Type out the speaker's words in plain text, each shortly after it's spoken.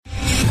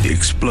The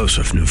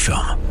explosive new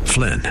film,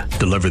 Flynn,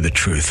 deliver the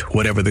truth,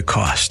 whatever the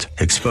cost,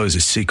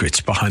 exposes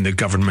secrets behind the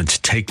government's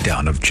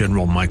takedown of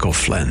General Michael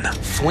Flynn.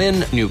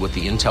 Flynn knew what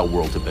the intel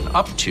world had been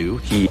up to.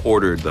 He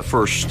ordered the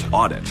first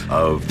audit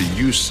of the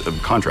use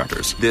of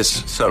contractors.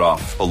 This set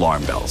off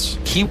alarm bells.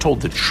 He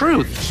told the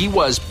truth. He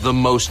was the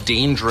most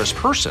dangerous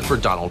person for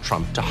Donald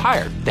Trump to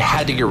hire. They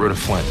had to get rid of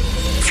Flynn.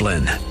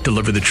 Flynn,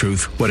 deliver the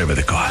truth, whatever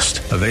the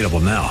cost. Available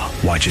now.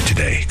 Watch it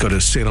today. Go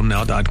to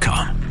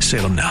salemnow.com.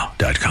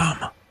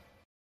 salemnow.com.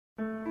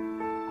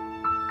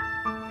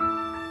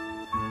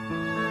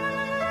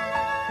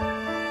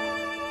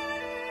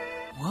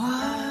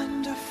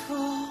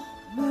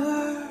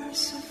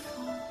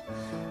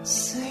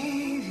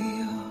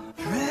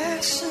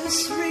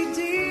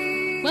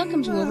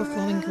 Welcome to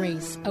Overflowing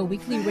Grace, a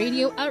weekly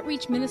radio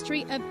outreach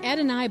ministry of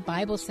Adonai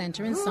Bible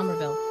Center in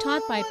Somerville,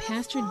 taught by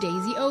Pastor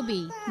Daisy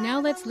Obi. Now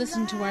let's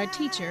listen to our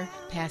teacher,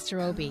 Pastor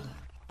Obi.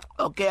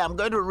 Okay, I'm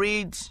going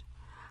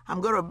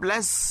to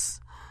bless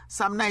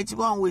Psalm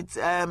 91 with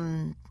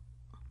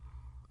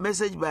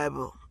Message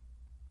Bible.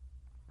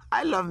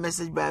 I love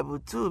Message Bible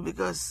too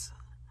because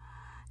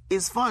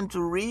it's fun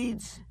to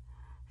read.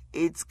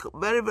 It's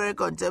very, very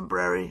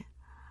contemporary,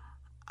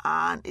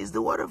 and it's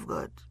the Word of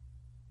God.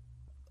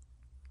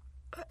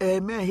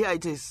 Amen. Here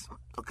it is.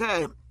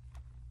 Okay.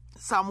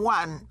 Psalm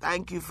 1.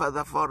 Thank you,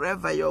 Father,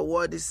 forever your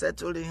word is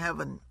settled in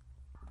heaven.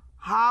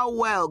 How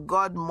well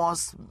God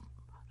must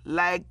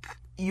like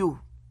you.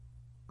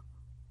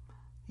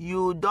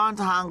 You don't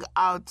hang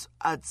out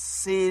at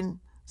sin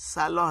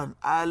salon.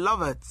 I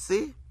love it.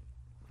 See?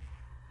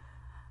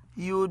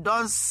 You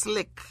don't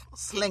slink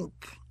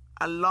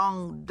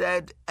along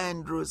dead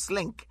end road.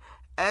 Slink.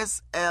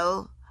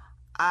 S-L-I-N-K.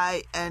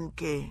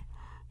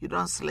 You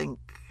don't slink.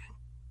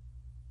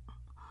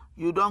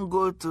 You don't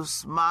go to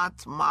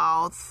Smart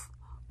Mouth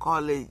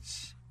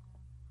College.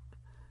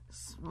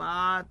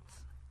 Smart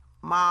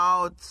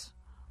Mouth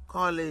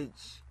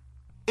College.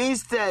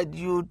 Instead,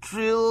 you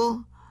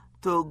thrill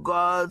to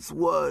God's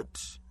word.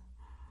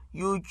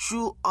 You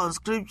chew on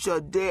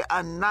scripture day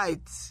and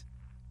night.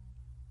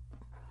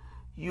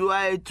 You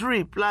are a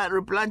tree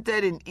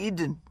replanted in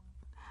Eden,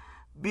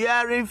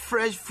 bearing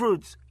fresh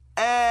fruit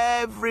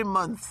every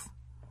month.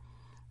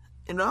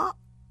 You know?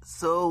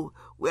 So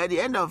we're at the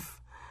end of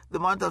the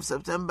month of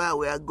September.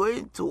 We are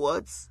going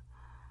towards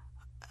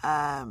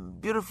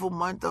beautiful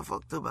month of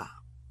October.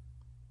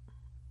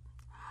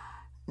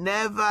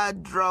 Never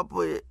drop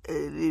a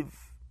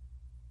leaf.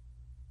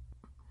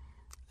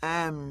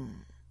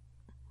 Mount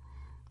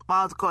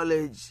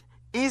College.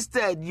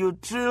 Instead, you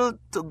thrill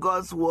to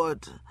God's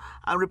word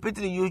and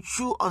repeatedly you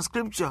chew on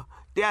scripture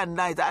day and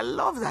night. I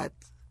love that.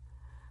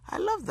 I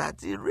love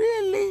that. It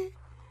really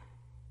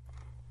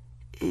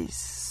is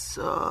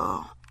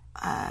so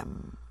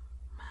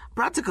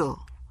practical.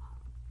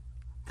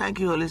 Thank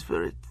you, Holy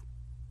Spirit.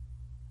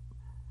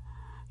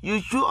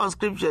 You chew on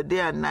scripture day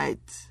and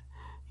night.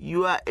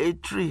 You are a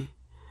tree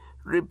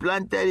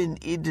replanted in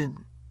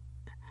Eden,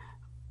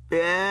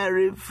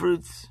 bearing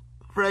fruits,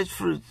 fresh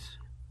fruits,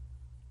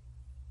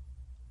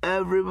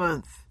 every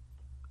month.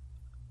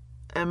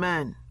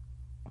 Amen.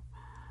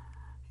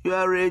 You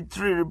are a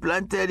tree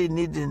replanted in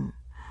Eden,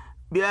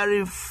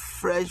 bearing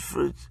fresh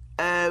fruits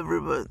every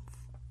month.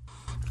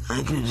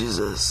 Thank you,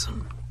 Jesus.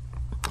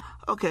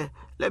 Okay,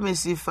 let me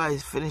see if I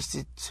finished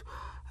it.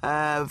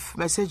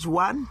 Message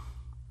 1,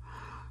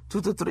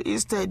 2 to 3.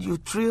 Instead, you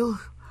thrill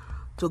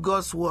to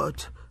God's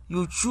word.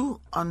 You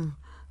chew on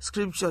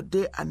scripture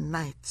day and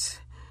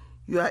night.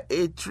 You are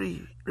a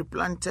tree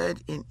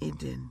replanted in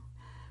Eden,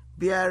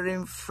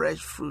 bearing fresh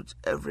fruit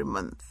every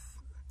month,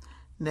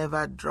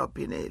 never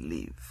dropping a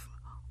leaf,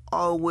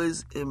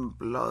 always in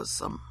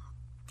blossom.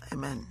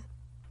 Amen.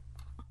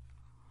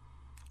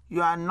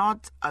 You are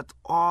not at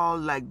all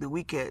like the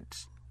wicked.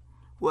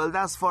 Well,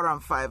 that's 4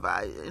 and 5.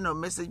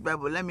 Message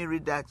Bible, let me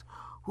read that.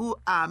 Who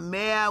are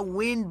mere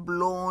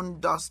wind-blown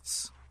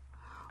dusts,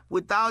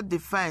 without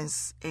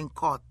defense in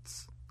court,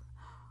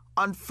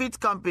 unfit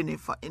company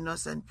for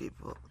innocent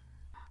people.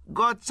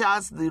 God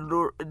charts the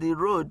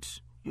road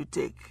you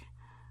take.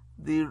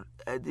 The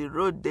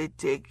road they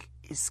take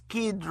is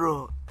Skid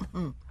Row.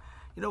 You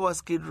know what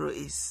Skid Row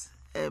is?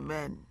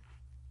 Amen.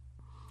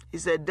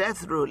 It's a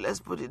death row. Let's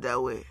put it that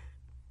way.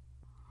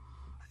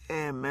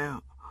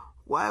 Amen.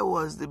 Why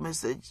was the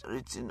message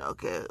written?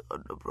 Okay,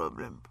 no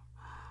problem.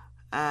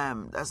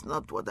 That's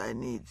not what I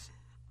need.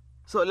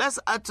 So let's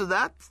add to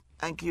that.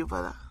 Thank you,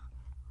 Father.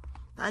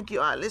 Thank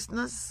you, our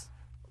listeners.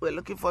 We're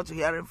looking forward to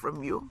hearing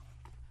from you.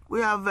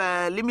 We have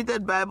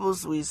limited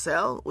Bibles we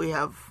sell. We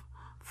have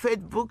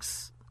faith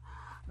books.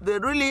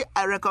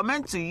 I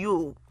recommend to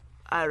you,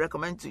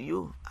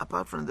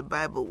 apart from the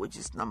Bible, which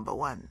is number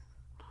 1.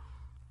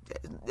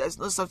 There's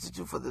no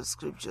substitute for the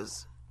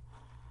scriptures.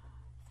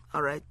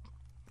 All right.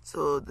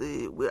 So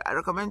I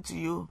recommend to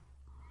you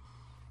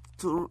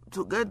to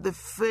get the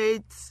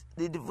faith,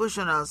 the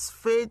devotionals,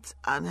 faith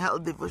and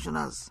health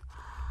devotionals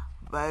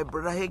by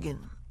Brother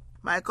Hagin.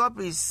 My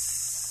copy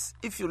is,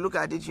 if you look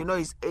at it, you know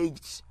it's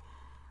aged,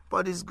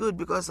 but it's good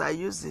because I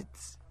use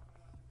it.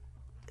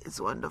 It's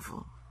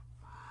wonderful.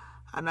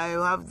 And I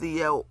have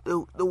the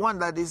one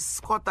that is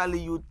quarterly,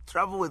 you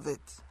travel with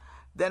it.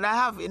 Then I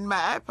have in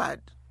my iPad,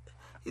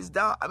 it's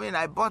down,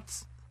 I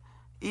bought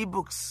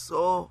ebooks,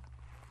 so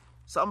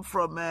some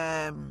from,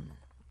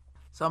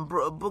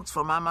 books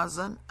from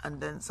Amazon,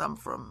 and then some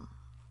from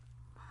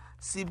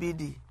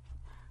CBD,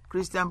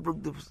 Christian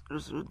Book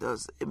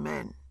Distributors.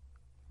 Amen.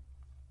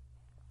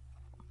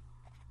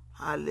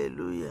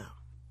 Hallelujah.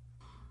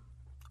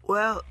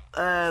 Well,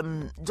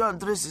 John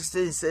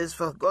 3:16 says,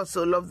 "For God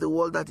so loved the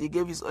world that he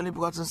gave his only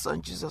begotten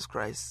Son, Jesus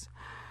Christ,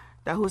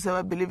 that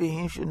whosoever believes in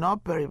him should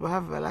not perish but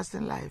have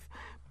everlasting life."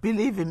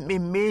 Believe in me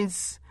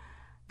means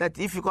that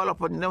if you call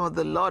upon the name of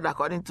the Lord,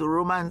 according to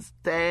Romans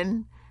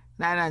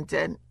 10:9 and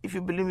 10, if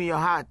you believe in your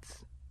heart,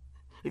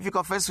 if you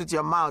confess with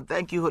your mouth,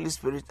 thank you, Holy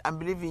Spirit, and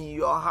believe in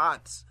your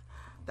heart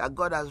that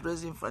God has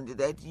raised him from the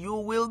dead, you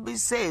will be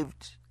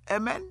saved.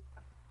 Amen?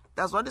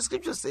 That's what the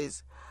scripture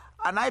says.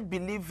 And I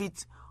believe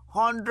it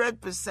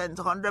 100%,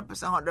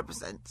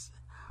 100%.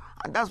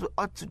 And that's what we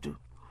ought to do.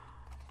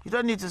 You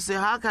don't need to say,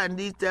 how can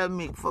he tell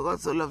me, for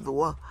God so loved the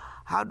world?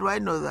 How do I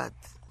know that?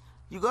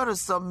 You got to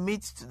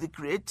submit to the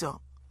Creator.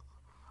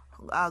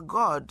 Our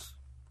God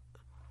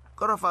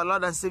of our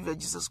Lord and Savior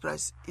Jesus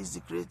Christ, is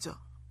the Creator.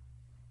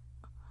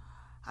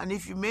 And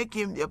if you make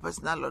him your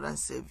personal Lord and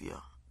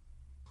Savior,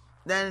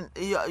 then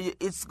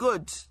it's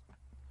good.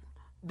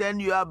 Then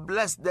you are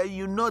blessed. Then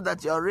you know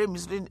that your name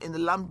is written in the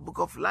Lamb's Book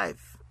of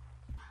Life.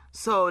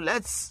 So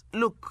let's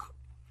look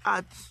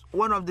at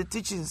one of the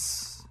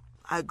teachings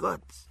I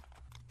got.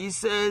 He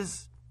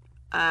says,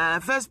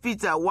 1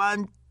 Peter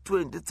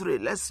 1:23.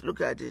 Let's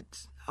look at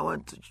it. I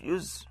want to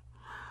use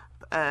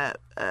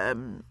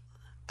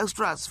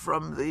extracts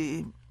from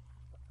the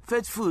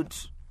Faith Food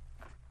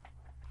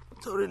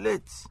to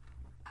relate.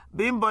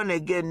 Being born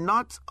again,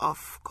 not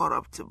of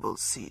corruptible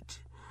seed,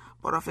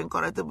 but of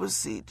incorruptible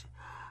seed,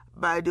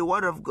 by the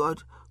word of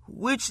God,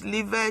 which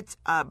liveth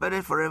and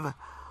abideth forever.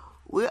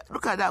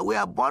 Look at that. We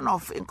are born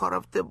of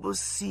incorruptible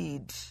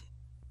seed.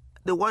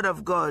 The word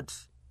of God.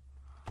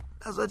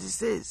 That's what it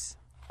says.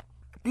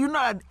 Do you know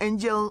that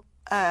angel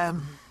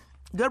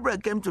Gabriel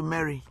came to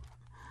Mary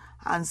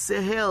and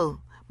said,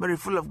 "Hail, Mary,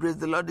 full of grace,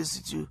 the Lord is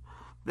with you.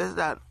 Blessed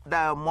art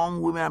thou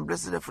among women, and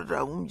blessed the fruit of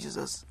thy womb,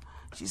 Jesus."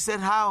 She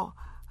said, "How?"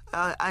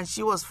 And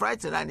she was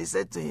frightened, and he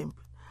said to him,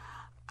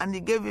 and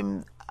he gave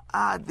him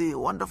the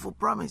wonderful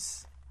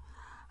promise,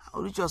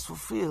 which was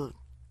fulfilled,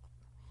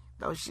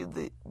 that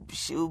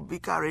she will be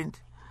carrying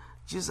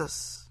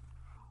Jesus.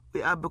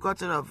 We are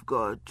begotten of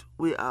God.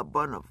 We are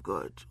born of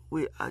God.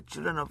 We are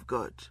children of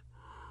God.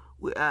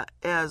 We are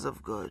heirs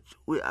of God.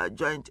 We are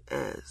joint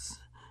heirs.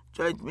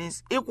 Joint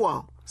means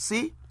equal.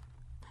 See?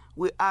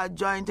 We are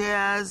joint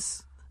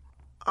heirs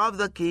of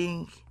the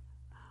King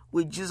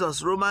with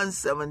Jesus. Romans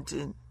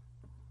 17.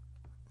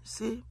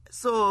 See?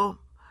 So,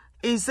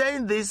 in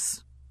saying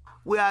this,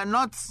 we are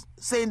not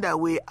saying that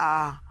we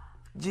are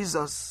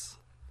Jesus.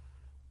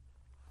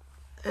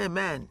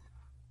 Amen.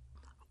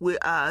 We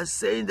are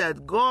saying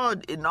that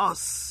God in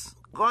us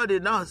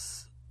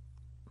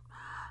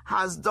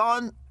has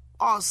done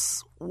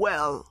us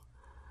well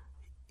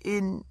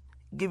in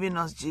giving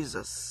us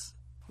Jesus.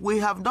 We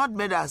have not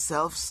made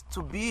ourselves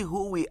to be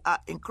who we are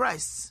in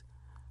Christ.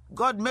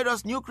 God made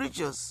us new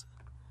creatures.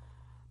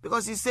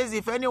 Because he says,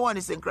 if anyone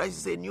is in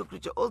Christ, he's a new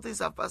creature. All things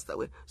have passed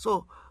away.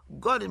 So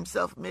God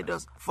himself made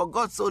us. For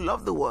God so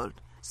loved the world.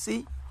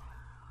 See?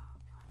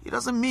 It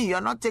doesn't mean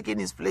you're not taking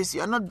his place.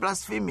 You're not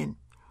blaspheming.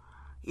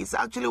 It's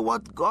actually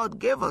what God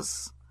gave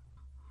us.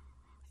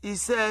 He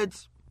said,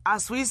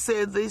 as we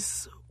say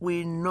this,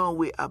 we know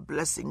we are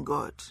blessing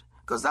God.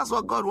 Because that's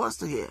what God wants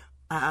to hear.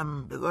 I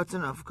am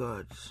begotten of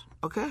God.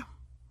 Okay?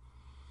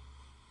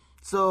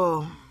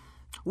 So,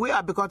 we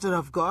are begotten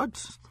of God.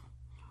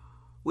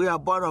 We are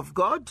born of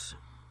God.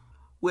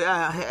 We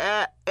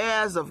are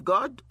heirs of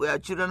God. We are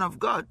children of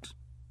God.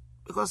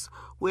 Because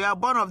we are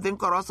born of the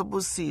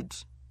incorruptible seed.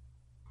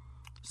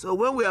 So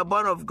when we are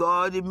born of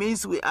God, it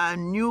means we are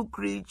new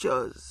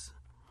creatures.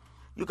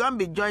 You can't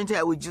be joined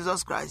here with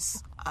Jesus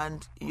Christ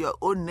and your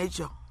own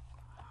nature.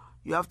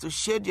 You have to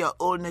shed your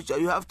own nature.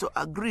 You have to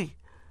agree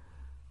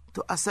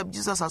to accept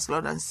Jesus as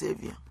Lord and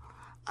Savior.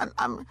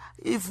 And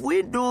if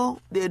we know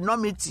the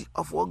enormity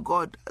of what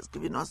God has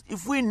given us,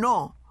 if we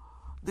know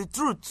the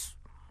truth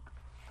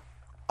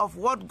of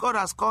what God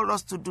has called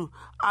us to do,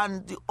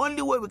 and the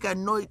only way we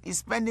can know it is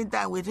spending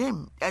time with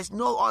him. There's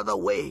no other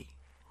way.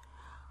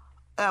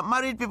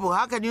 Married people,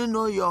 how can you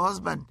know your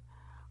husband?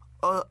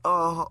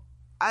 Or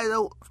either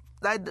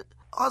like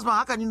husband,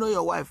 how can you know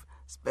your wife?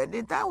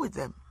 Spending time with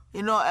them.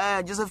 You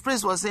know, Joseph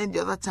Prince was saying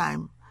the other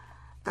time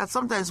that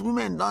sometimes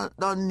women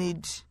don't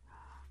need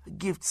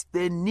gifts.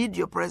 They need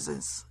your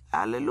presence.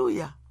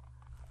 Hallelujah.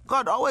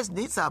 God always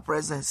needs our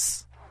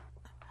presence.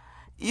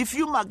 If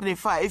you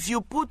magnify, if you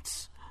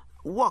put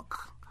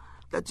work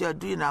that you are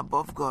doing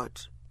above God,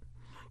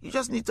 you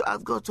just need to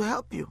ask God to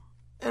help you.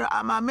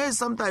 I'm amazed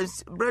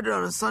sometimes,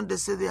 brethren on Sunday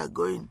say they are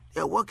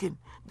working.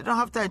 They don't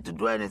have time to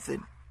do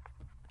anything.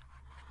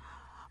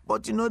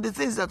 But you know, the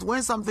thing is that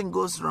when something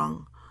goes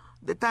wrong,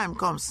 the time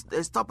comes,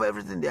 they stop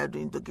everything they are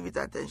doing to give it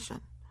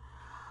attention.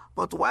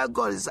 But while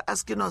God is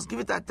asking us, give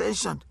it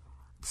attention.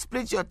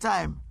 Split your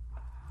time.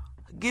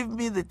 Give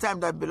me the time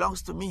that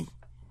belongs to me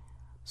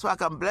so I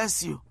can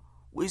bless you.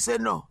 We say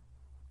no.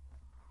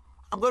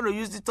 I'm going to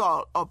use it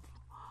all up.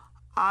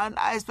 And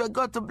I expect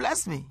God to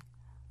bless me.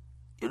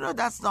 You know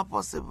that's not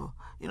possible.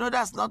 You know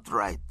that's not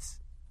right.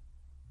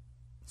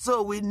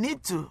 So we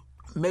need to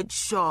make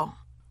sure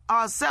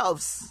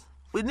ourselves,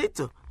 we need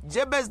to.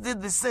 Jabez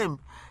did the same.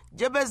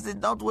 Jabez did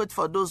not wait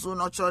for those who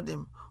nurtured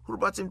him, who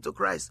brought him to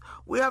Christ.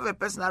 We have a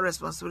personal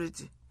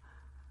responsibility.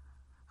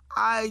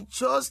 I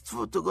chose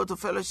to go to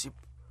fellowship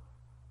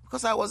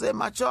because I was a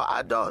mature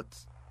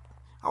adult.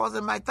 I was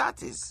in my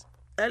 30s,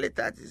 early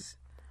 30s,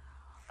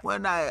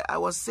 when I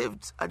was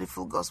saved at the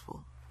full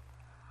gospel.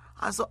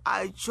 And so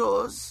I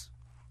chose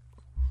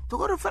to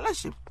go to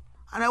fellowship.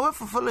 And I went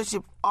for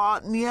fellowship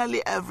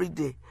nearly every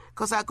day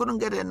because I couldn't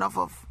get enough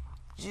of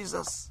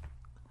Jesus.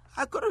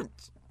 I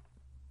couldn't.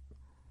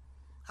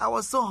 I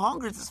was so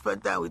hungry to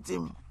spend time with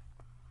him.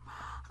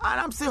 And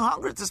I'm still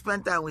hungry to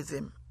spend time with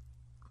him.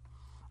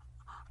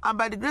 And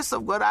by the grace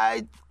of God,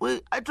 I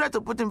try to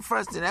put him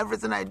first in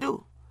everything I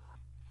do.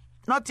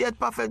 Not yet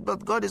perfect,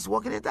 but God is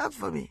working it out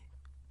for me.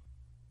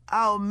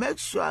 I'll make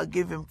sure I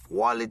give him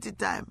quality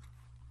time.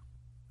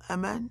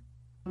 Amen.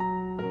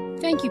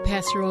 Thank you,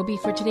 Pastor Obi,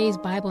 for today's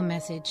Bible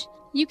message.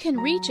 You can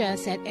reach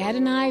us at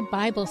Adonai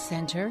Bible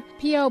Center,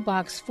 P.O.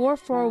 Box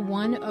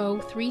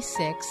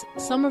 441036,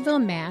 Somerville,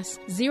 Mass.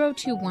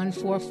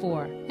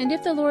 02144. And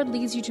if the Lord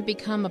leads you to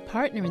become a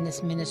partner in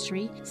this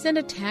ministry, send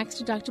a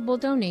tax-deductible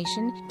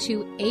donation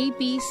to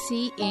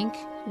ABC Inc.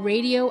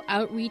 Radio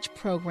Outreach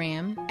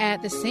Program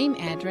at the same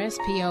address,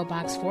 P.O.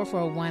 Box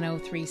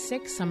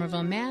 441036,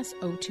 Somerville, Mass.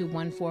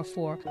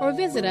 02144, or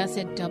visit us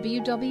at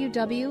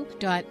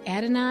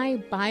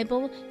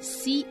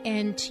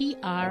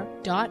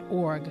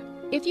www.AdonaiBibleCNTR.org.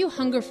 If you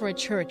hunger for a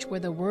church where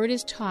the Word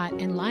is taught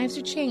and lives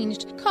are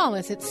changed, call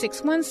us at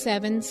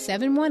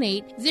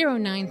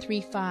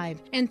 617-718-0935.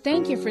 And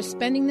thank you for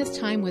spending this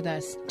time with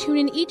us. Tune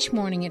in each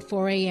morning at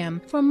 4 a.m.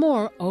 for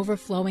more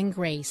Overflowing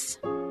Grace.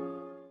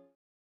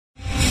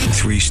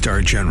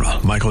 3-star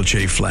General Michael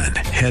J. Flynn,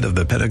 head of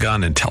the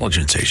Pentagon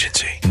Intelligence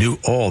Agency, knew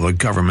all the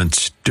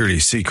government's dirty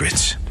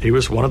secrets. He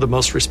was one of the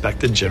most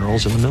respected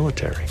generals in the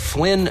military.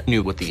 Flynn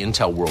knew what the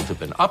intel world had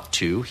been up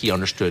to. He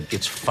understood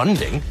its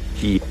funding.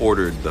 He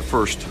ordered the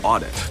first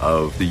audit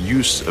of the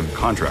use of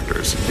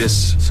contractors.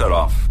 This set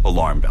off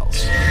alarm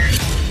bells.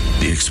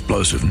 The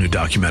explosive new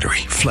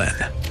documentary, Flynn,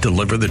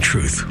 Deliver the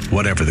Truth,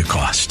 Whatever the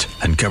Cost,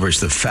 uncovers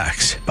the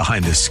facts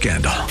behind this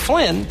scandal.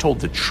 Flynn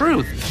told the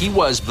truth. He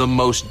was the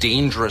most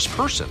dangerous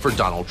person for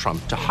Donald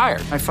Trump to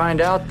hire. I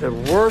find out the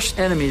worst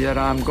enemy that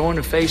I'm going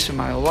to face in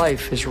my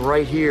life is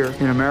right here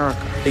in America.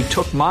 They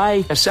took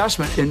my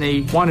assessment and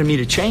they wanted me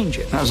to change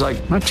it. And I was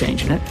like, I'm not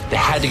changing it. They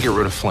had to get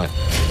rid of Flynn.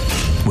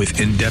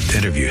 With in-depth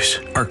interviews,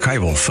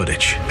 archival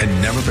footage,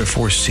 and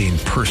never-before-seen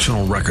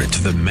personal records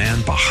of the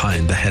man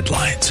behind the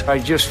headlines. I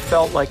just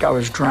felt like I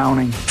was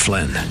drowning.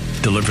 Flynn,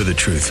 Deliver the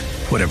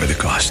Truth, Whatever the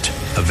Cost.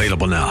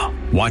 Available now.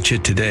 Watch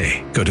it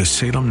today. Go to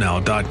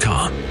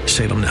salemnow.com.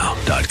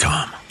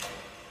 salemnow.com.